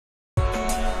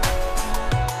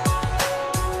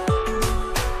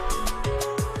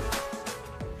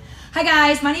Hi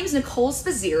guys, my name is Nicole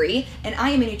and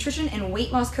I am a nutrition and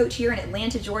weight loss coach here in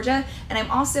Atlanta, Georgia, and I'm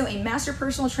also a master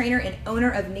personal trainer and owner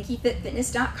of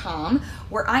NikkiFitFitness.com,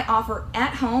 where I offer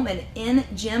at-home and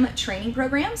in-gym training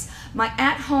programs. My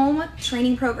at-home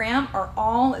training program are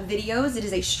all videos. It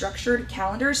is a structured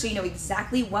calendar, so you know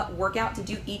exactly what workout to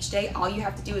do each day. All you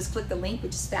have to do is click the link,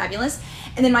 which is fabulous.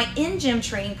 And then my in-gym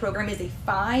training program is a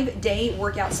 5-day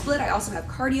workout split. I also have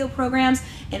cardio programs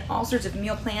and all sorts of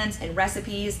meal plans and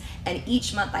recipes, and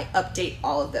each month I update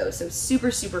all of those. So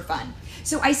super, super fun.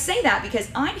 So I say that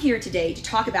because I'm here today to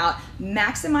talk about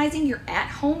maximizing your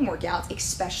at-home workouts,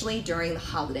 especially during the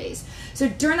holidays. So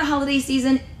during the holiday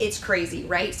season, it's crazy,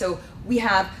 right? So we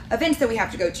have events that we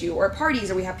have to go to, or parties,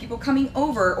 or we have people coming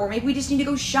over, or maybe we just need to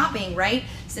go shopping, right?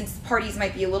 Since parties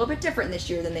might be a little bit different this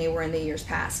year than they were in the years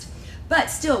past. But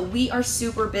still, we are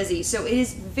super busy. So it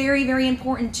is very, very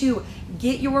important to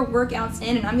get your workouts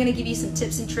in, and I'm gonna give you some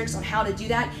tips and tricks on how to do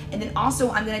that. And then also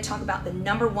I'm gonna talk about the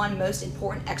 #1 most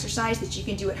important exercise that you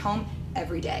can do at home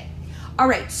every day. All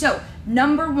right, so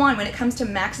 #1 when it comes to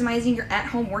maximizing your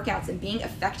at-home workouts and being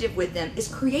effective with them is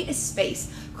create a space.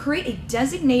 Create a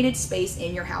designated space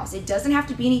in your house. It doesn't have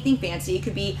to be anything fancy. It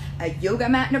could be a yoga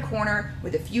mat in a corner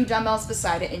with a few dumbbells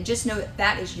beside it, and just know that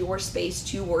that is your space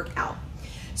to work out.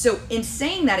 So in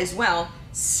saying that as well,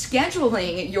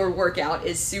 scheduling your workout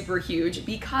is super huge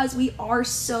because we are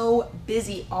so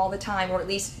busy all the time, or at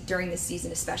least during this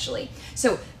season especially.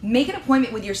 So make an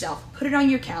appointment with yourself. Put it on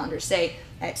your calendar. Say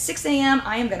at 6 a.m.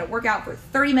 I am going to work out for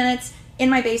 30 minutes in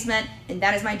my basement, and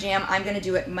that is my jam. I'm going to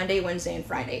do it Monday, Wednesday, and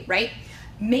Friday, right?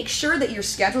 Make sure that your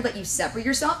schedule that you set for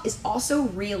yourself is also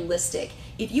realistic.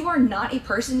 If you are not a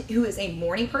person who is a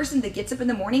morning person that gets up in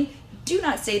the morning, do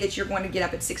not say that you're going to get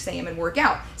up at 6 a.m. and work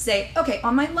out. Say, okay,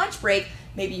 on my lunch break,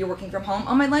 maybe you're working from home,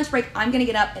 on my lunch break, I'm gonna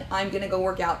get up and I'm gonna go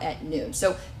work out at noon.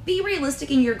 So be realistic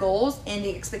in your goals and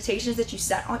the expectations that you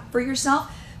set for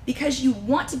yourself, because you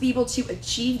want to be able to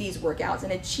achieve these workouts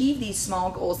and achieve these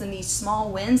small goals and these small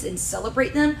wins and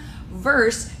celebrate them,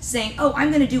 versus saying, oh,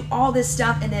 I'm gonna do all this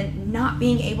stuff and then not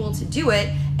being able to do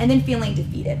it and then feeling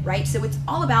defeated, right? So it's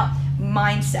all about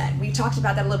mindset. We talked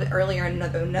about that a little bit earlier in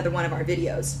another one of our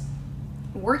videos.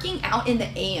 Working out in the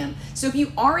AM. So if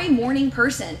you are a morning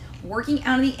person, working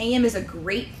out in the AM is a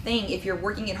great thing if you're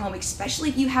working at home, especially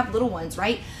if you have little ones,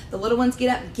 right? The little ones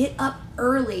get up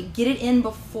early, get it in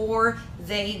before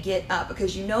they get up,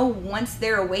 because you know once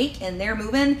they're awake and they're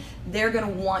moving, they're gonna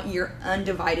want your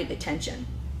undivided attention.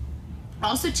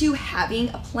 Also too, having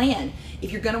a plan.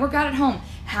 If you're gonna work out at home,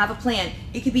 have a plan.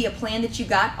 It could be a plan that you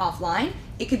got offline.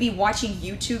 It could be watching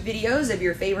YouTube videos of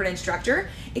your favorite instructor.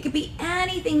 It could be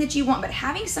anything that you want, but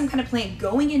having some kind of plan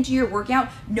going into your workout,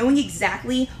 knowing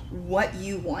exactly what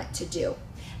you want to do.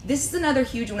 This is another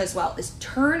huge one as well, is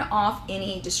turn off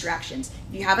any distractions.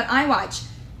 If you have an iWatch,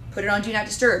 put it on Do Not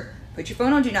Disturb. Put your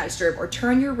phone on Do Not Disturb, or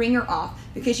turn your ringer off,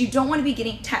 because you don't want to be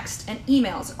getting texts and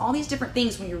emails and all these different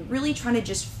things when you're really trying to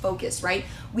just focus, right?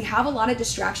 We have a lot of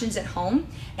distractions at home,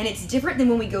 and it's different than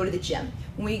when we go to the gym.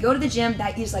 When we go to the gym,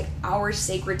 that is like our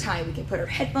sacred time. We can put our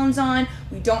headphones on.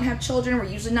 We don't have children. We're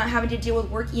usually not having to deal with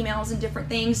work emails and different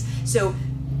things. So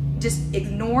just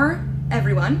ignore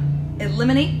everyone.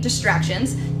 Eliminate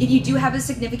distractions. If you do have a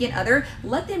significant other,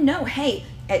 let them know, hey,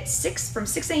 from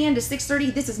 6 a.m. to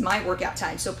 6:30, this is my workout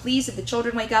time. So please, if the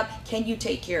children wake up, can you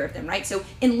take care of them, right? So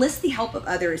enlist the help of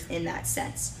others in that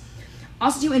sense.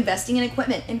 Also do investing in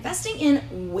equipment, investing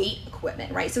in weight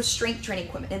equipment, right? So strength training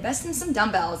equipment, invest in some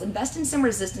dumbbells, invest in some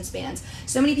resistance bands.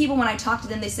 So many people, when I talk to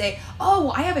them, they say, oh,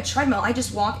 well, I have a treadmill, I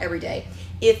just walk every day.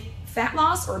 If fat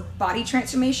loss or body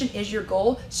transformation is your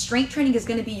goal, strength training is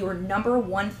gonna be your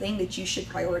 #1 thing that you should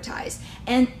prioritize.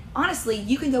 And honestly,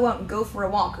 you can go out and go for a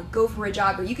walk or go for a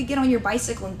jog, or you could get on your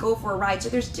bicycle and go for a ride. So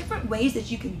there's different ways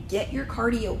that you can get your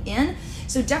cardio in.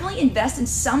 So definitely invest in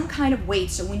some kind of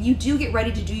weight, so when you do get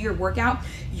ready to do your workout,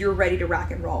 you're ready to rock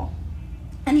and roll.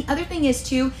 And the other thing is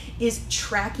too, is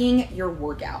tracking your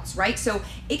workouts, right? So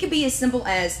it could be as simple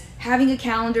as having a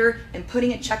calendar and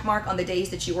putting a check mark on the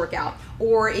days that you work out.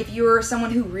 Or if you're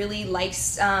someone who really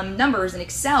likes numbers and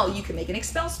Excel, you can make an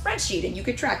Excel spreadsheet and you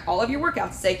could track all of your workouts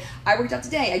and say, I worked out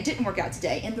today, I didn't work out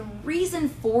today. And the reason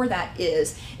for that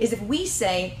is if we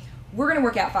say, we're gonna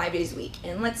work out 5 days a week,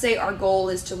 and let's say our goal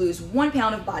is to lose 1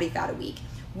 pound of body fat a week,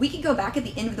 we can go back at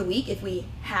the end of the week, if we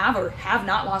have or have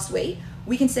not lost weight,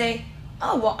 we can say,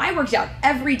 oh, well, I worked out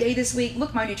every day this week.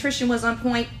 Look, my nutrition was on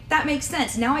point. That makes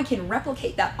sense. Now I can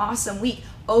replicate that awesome week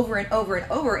over and over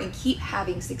and over and keep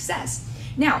having success.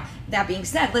 Now, that being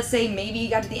said, let's say maybe you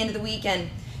got to the end of the week and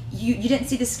you didn't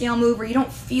see the scale move, or you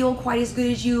don't feel quite as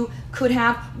good as you could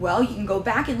have. Well, you can go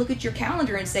back and look at your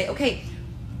calendar and say, okay,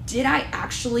 did I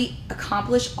actually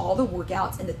accomplish all the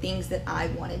workouts and the things that I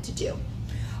wanted to do?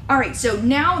 All right, so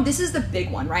now this is the big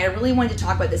one, right? I really wanted to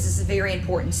talk about this. This is very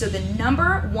important. So the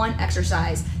number one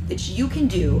exercise that you can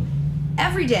do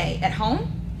every day at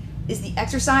home is the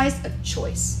exercise of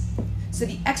choice. So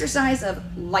the exercise of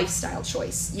lifestyle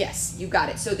choice. Yes, you got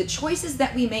it. So the choices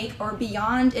that we make are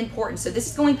beyond important. So this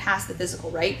is going past the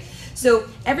physical, right? So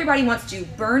everybody wants to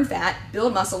burn fat,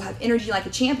 build muscle, have energy like a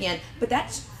champion, but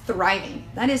that's thriving.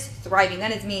 That is thriving.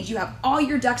 That means you have all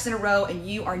your ducks in a row and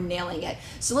you are nailing it.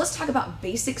 So let's talk about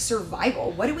basic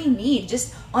survival. What do we need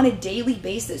just on a daily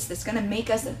basis that's going to make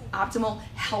us an optimal,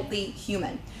 healthy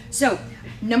human? So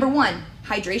number one,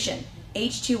 hydration,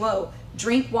 H2O.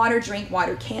 Drink water,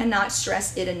 cannot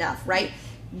stress it enough, right?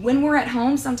 When we're at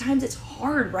home, sometimes it's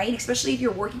hard, right? Especially if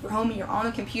you're working from home and you're on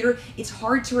the computer, it's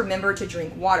hard to remember to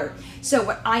drink water. So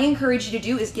what I encourage you to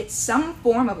do is get some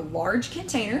form of a large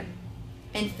container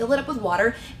and fill it up with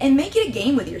water and make it a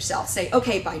game with yourself. Say,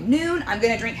 okay, by noon, I'm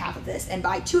gonna drink half of this, and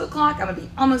by 2 o'clock, I'm gonna be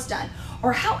almost done.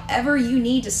 Or however you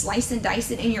need to slice and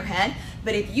dice it in your head.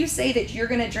 But if you say that you're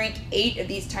gonna drink 8 of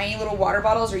these tiny little water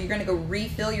bottles, or you're gonna go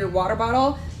refill your water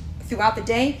bottle throughout the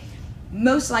day,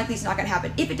 most likely it's not gonna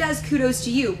happen. If it does, kudos to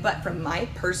you, but from my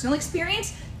personal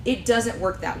experience, it doesn't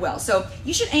work that well. So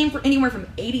you should aim for anywhere from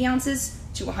 80 ounces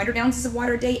to 100 ounces of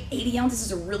water a day. 80 ounces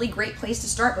is a really great place to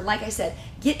start, but like I said,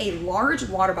 get a large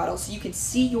water bottle so you can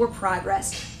see your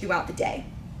progress throughout the day.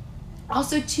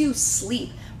 Also to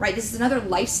sleep, right? This is another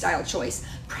lifestyle choice.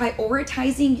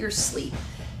 Prioritizing your sleep.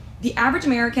 The average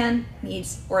American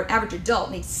needs, or an average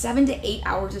adult needs 7 to 8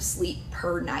 hours of sleep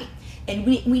per night. And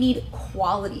we need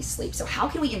quality sleep. So how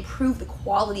can we improve the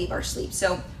quality of our sleep?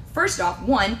 So first off,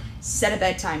 one, set a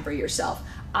bedtime for yourself.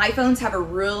 iPhones have a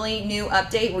really new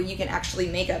update where you can actually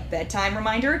make a bedtime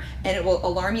reminder and it will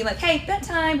alarm you like, hey,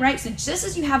 bedtime, right? So just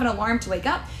as you have an alarm to wake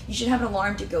up, you should have an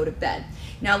alarm to go to bed.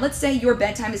 Now, let's say your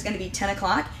bedtime is gonna be 10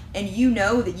 o'clock and you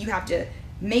know that you have to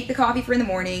make the coffee for in the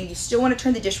morning, you still want to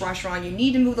turn the dishwasher on, you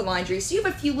need to move the laundry, so you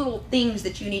have a few little things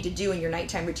that you need to do in your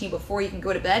nighttime routine before you can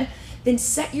go to bed. Then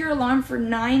set your alarm for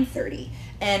 9:30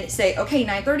 and say, okay,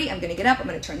 9:30, I'm gonna get up, I'm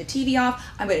gonna turn the TV off,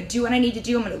 I'm gonna do what I need to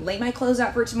do, I'm gonna lay my clothes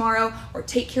out for tomorrow or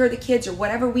take care of the kids or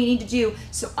whatever we need to do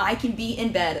so I can be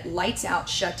in bed, lights out,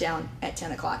 shut down at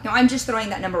 10 o'clock. Now, I'm just throwing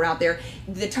that number out there.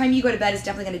 The time you go to bed is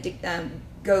definitely the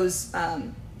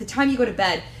time you go to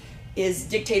bed is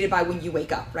dictated by when you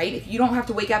wake up, right? If you don't have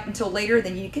to wake up until later,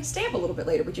 then you can stay up a little bit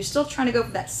later, but you're still trying to go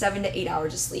for that 7 to 8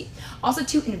 hours of sleep. Also,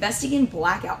 to investing in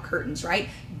blackout curtains, right?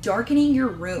 Darkening your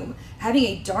room. Having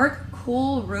a dark,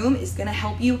 cool room is gonna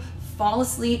help you fall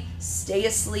asleep, stay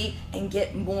asleep, and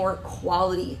get more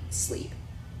quality sleep.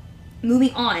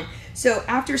 Moving on, so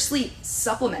after sleep,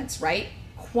 supplements, right?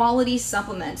 Quality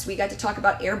supplements. We got to talk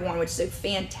about Airborne, which is a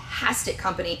fantastic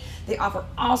company. They offer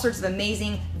all sorts of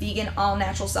amazing vegan, all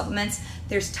natural supplements.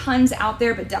 There's tons out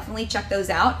there, but definitely check those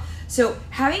out. So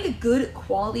having a good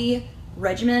quality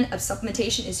regimen of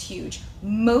supplementation is huge.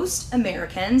 Most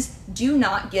Americans do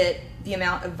not get the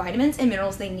amount of vitamins and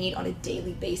minerals they need on a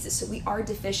daily basis, so we are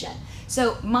deficient.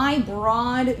 So my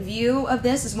broad view of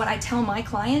this is what I tell my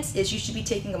clients is you should be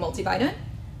taking a multivitamin,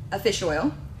 a fish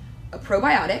oil, a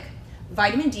probiotic,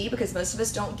 vitamin D, because most of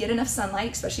us don't get enough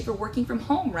sunlight, especially if we're working from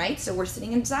home, right? So we're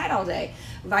sitting inside all day.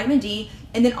 Vitamin D,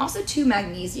 and then also to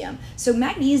magnesium. So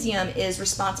magnesium is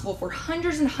responsible for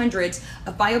hundreds and hundreds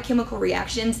of biochemical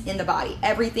reactions in the body.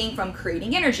 Everything from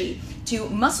creating energy, to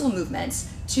muscle movements,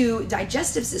 to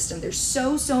digestive system. There's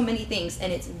so many things,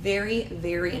 and it's very,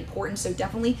 very important. So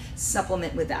definitely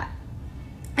supplement with that.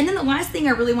 And then the last thing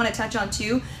I really want to touch on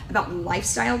too about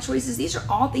lifestyle choices, these are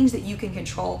all things that you can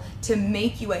control to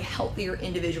make you a healthier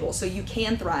individual so you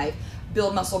can thrive,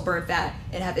 build muscle, burn fat,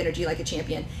 and have energy like a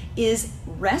champion, is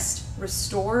rest,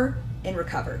 restore, and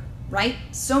recover, right?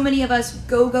 So many of us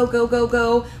go,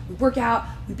 we work out,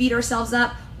 we beat ourselves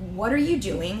up. What are you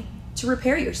doing to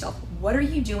repair yourself? What are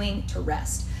you doing to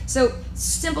rest? So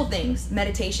simple things,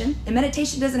 meditation, and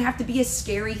meditation doesn't have to be a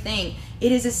scary thing.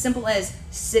 It is as simple as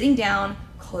sitting down,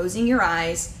 closing your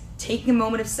eyes, taking a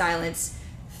moment of silence.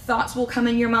 Thoughts will come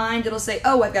in your mind. It'll say,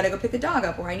 oh, I've got to go pick the dog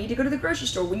up, or I need to go to the grocery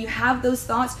store. When you have those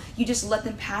thoughts, you just let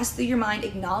them pass through your mind,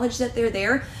 acknowledge that they're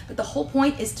there. But the whole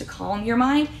point is to calm your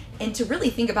mind and to really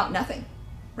think about nothing,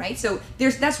 right? So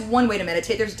that's one way to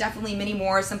meditate. There's definitely many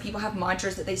more. Some people have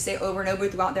mantras that they say over and over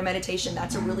throughout their meditation.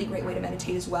 That's a really great way to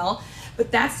meditate as well. But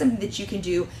that's something that you can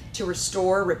do to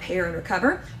restore, repair, and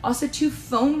recover. Also to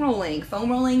foam rolling.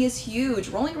 Foam rolling is huge.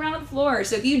 Rolling around on the floor.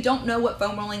 So if you don't know what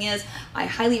foam rolling is, I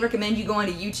highly recommend you going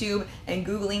to YouTube and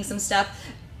Googling some stuff.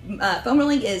 Foam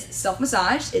rolling is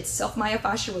self-massage. It's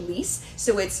self-myofascial release.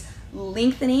 So it's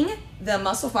lengthening the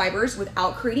muscle fibers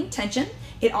without creating tension.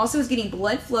 It also is getting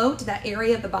blood flow to that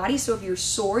area of the body. So if you're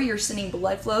sore, you're sending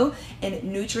blood flow and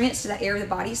nutrients to that area of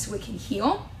the body so it can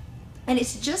heal. And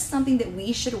it's just something that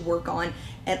we should work on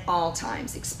at all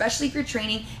times, especially if you're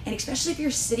training and especially if you're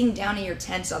sitting down in your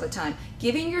tents all the time.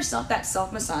 Giving yourself that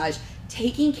self-massage,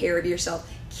 taking care of yourself,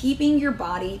 keeping your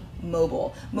body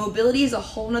mobile. Mobility is a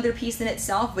whole nother piece in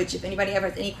itself, which if anybody ever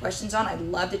has any questions on, I'd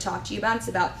love to talk to you about. It's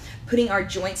about putting our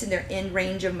joints in their end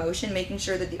range of motion, making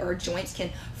sure that our joints can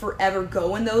forever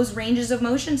go in those ranges of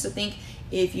motion. So think,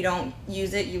 if you don't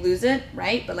use it, you lose it,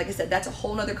 right? But like I said, that's a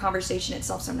whole nother conversation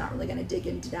itself, so I'm not really gonna dig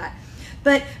into that.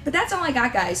 But that's all I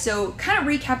got, guys. So kind of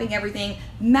recapping everything,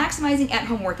 maximizing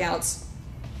at-home workouts,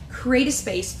 create a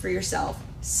space for yourself,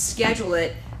 schedule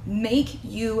it, make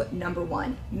you number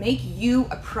one, make you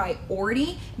a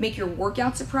priority, make your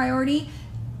workouts a priority.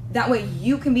 That way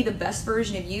you can be the best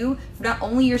version of you for not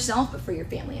only yourself, but for your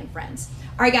family and friends.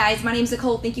 All right, guys, my name's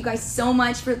Nicole. Thank you guys so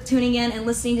much for tuning in and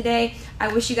listening today.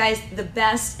 I wish you guys the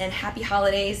best and happy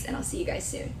holidays, and I'll see you guys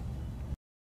soon.